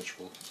wire there which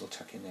we'll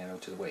tuck in there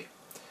out of the way.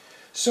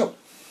 So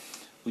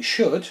we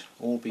should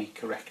all be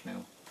correct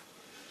now.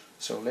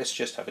 So let's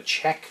just have a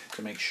check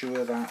to make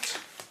sure that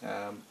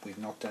we've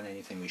not done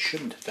anything we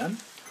shouldn't have done.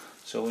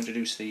 So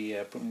introduce the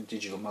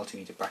digital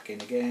multimeter back in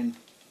again,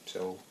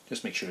 so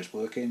just make sure it's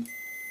working.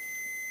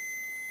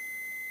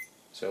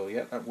 So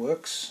yeah, that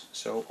works.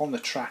 So on the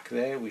track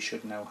there we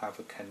should now have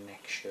a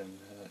connection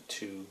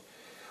to,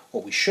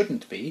 or we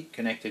shouldn't be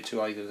connected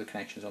to either of the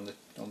connections on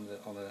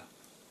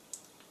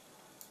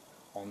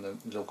the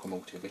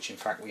locomotive, which in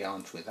fact we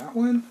aren't with that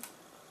one.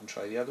 And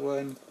try the other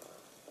one,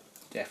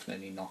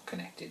 definitely not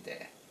connected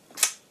there.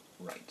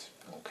 Right,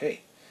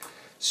 okay.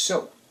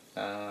 So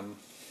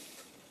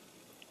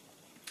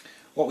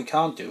what we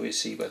can't do is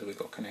see whether we've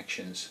got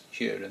connections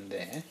here and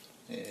there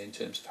in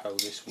terms of how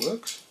this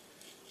works,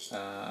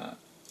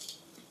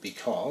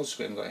 because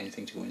we haven't got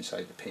anything to go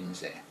inside the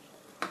pins there.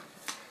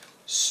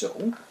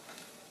 So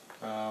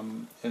the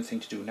only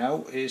thing to do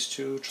now is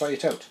to try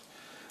it out.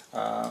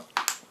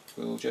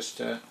 We'll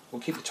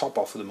keep the top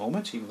off for the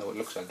moment, even though it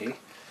looks ugly.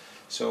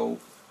 So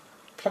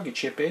plug your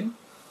chip in,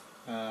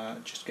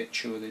 just get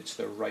sure that it's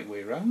the right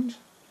way around,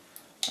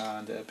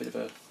 and a bit of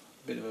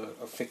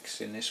a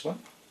fix in this one.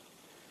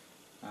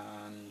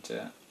 And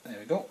there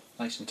we go,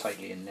 nice and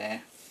tightly in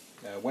there.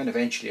 When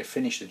eventually I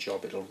finish the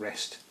job, it'll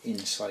rest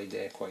inside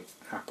there quite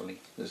happily.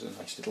 There's a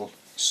nice little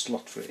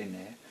slot for it in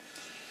there.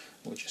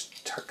 We'll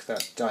just tuck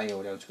that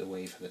diode out of the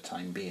way for the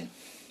time being.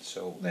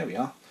 So there we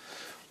are,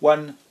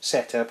 one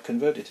setup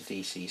converted to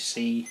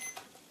DCC.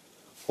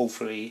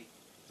 Hopefully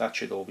that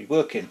should all be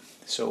working.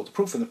 So the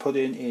proof in the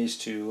pudding is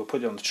to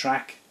put it on the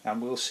track and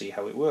we'll see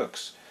how it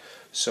works.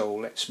 So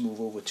let's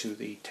move over to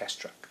the test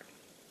track.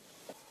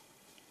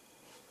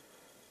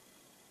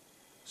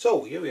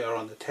 So here we are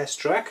on the test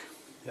track.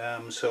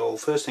 So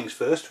first things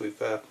first,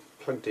 we've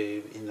plugged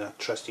in the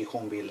trusty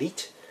Hornby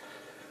Elite.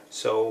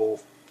 So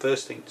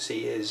first thing to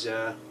see is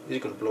it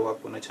going to blow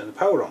up when I turn the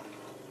power on?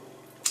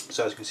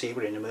 So as you can see,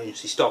 we're in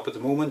emergency stop at the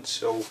moment,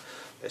 so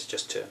let's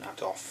just turn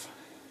that off.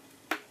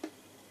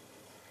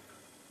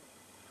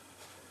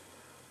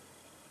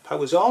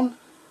 Power's on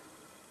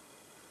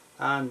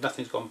and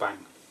nothing's gone bang,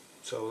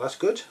 so that's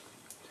good.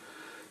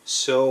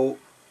 So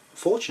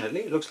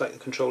fortunately it looks like the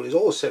control is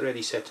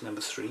already set to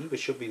number 3,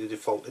 which should be the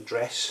default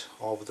address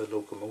of the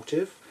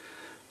locomotive.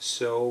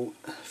 So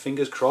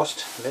fingers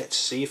crossed, let's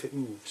see if it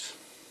moves.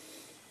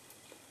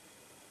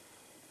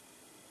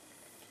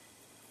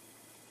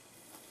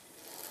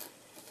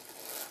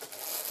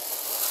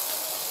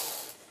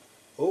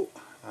 Oh,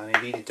 and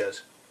indeed it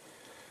does.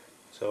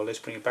 So let's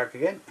bring it back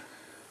again.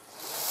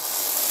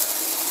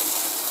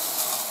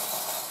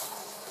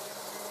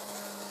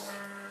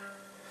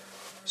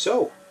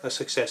 So, a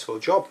successful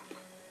job.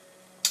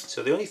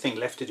 So the only thing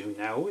left to do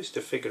now is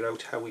to figure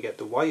out how we get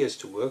the wires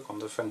to work on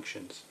the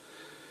functions.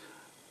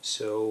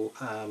 So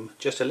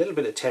just a little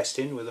bit of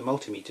testing with a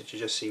multimeter to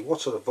just see what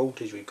sort of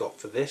voltage we've got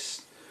for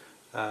this,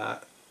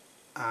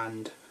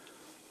 and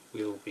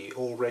we'll be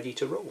all ready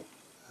to roll.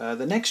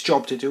 The next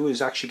job to do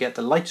is actually get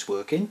the lights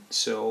working.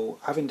 So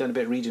having done a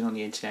bit of reading on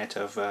the internet,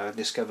 I've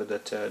discovered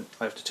that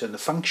I have to turn the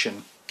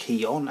function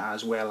key on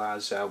as well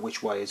as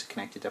which wires are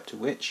connected up to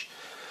which.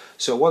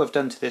 So what I've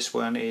done to this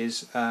one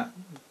is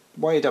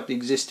wired up the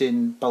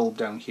existing bulb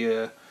down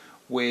here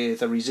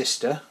with a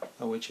resistor,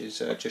 which is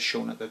just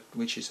shown at the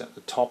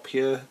top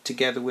here,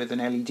 together with an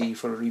LED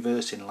for a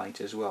reversing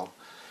light as well.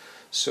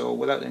 So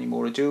without any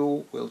more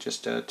ado, we'll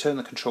just turn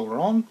the controller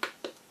on,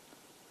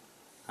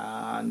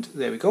 and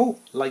there we go,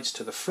 lights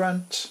to the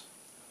front,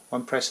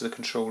 one press of the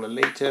controller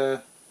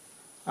later,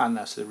 and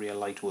that's the rear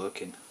light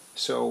working.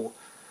 So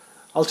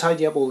I'll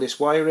tidy up all this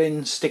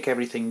wiring, stick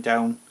everything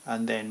down,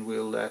 and then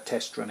we'll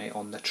test run it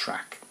on the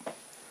track.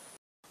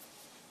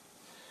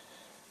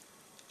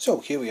 So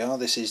here we are,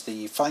 this is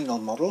the final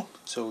model.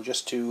 So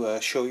just to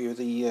show you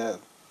the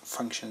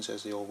functions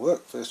as they all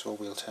work, first of all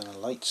we'll turn the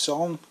lights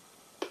on.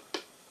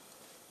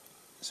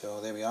 So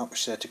there we are, we're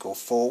set to go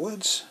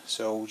forwards.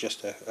 So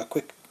just a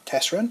quick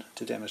test run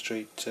to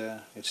demonstrate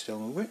it's still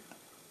moving.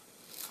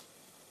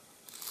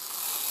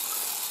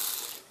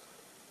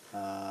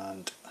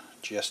 And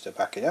just to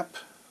back it up.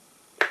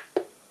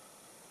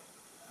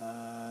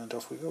 And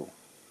off we go.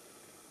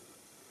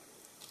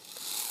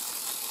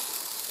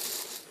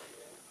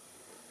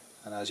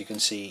 And as you can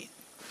see,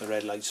 the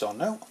red light's on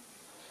now.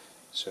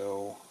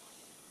 So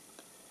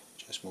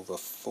just move her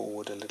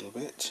forward a little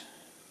bit.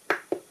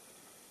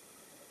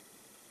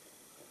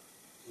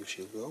 If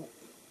she'll go.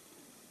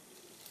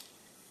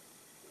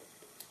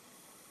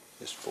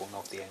 Just falling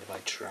off the end of my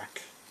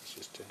track.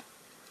 Just to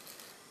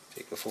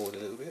take her forward a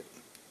little bit.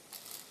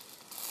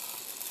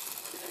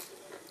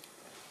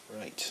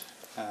 Right,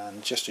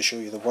 and just to show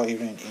you the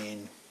wiring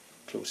in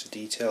closer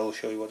detail,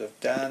 show you what I've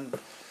done.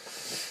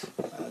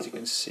 As you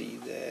can see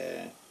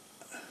there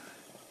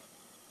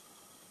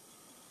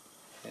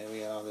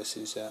we are, this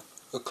is a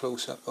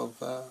close-up of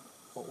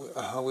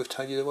how we've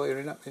tidied the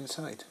wiring up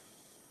inside.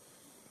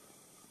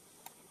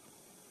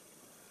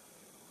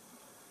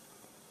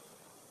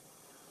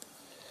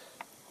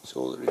 So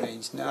all that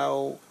remains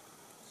now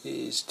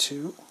is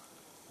to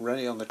run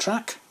it on the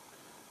track,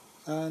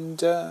 and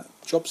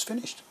job's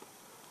finished.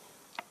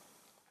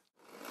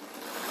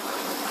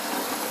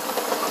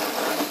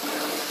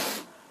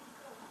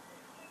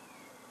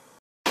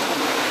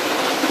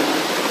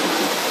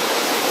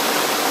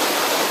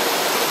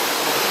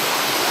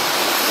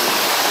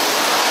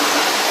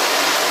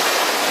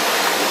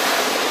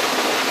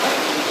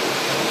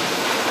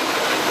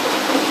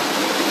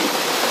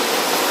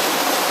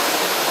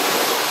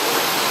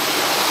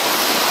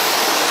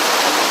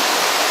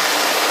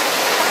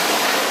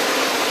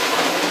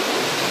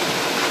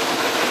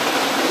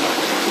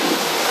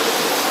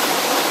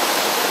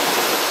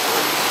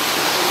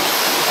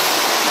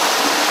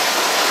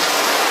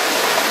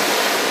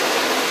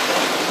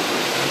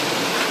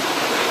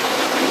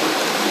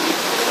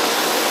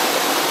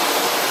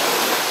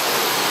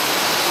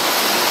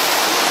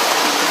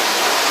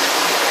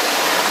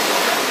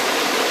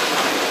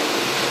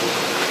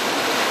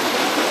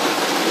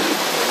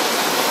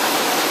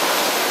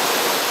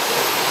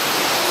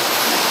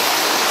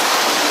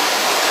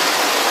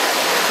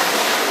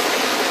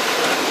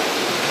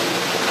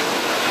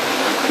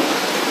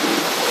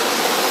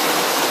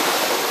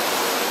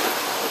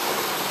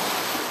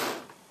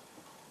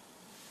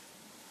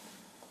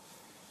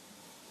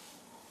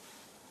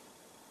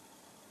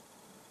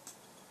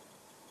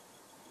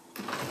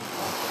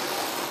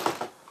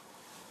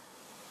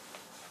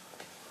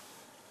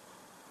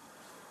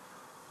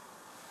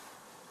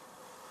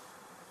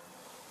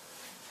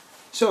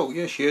 So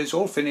here she is,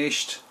 all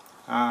finished,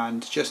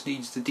 and just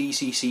needs the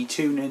DCC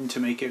tuning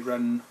to make it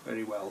run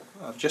very well.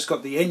 I've just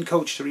got the end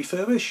coach to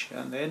refurbish,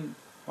 and then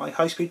my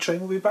high-speed train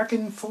will be back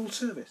in full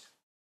service.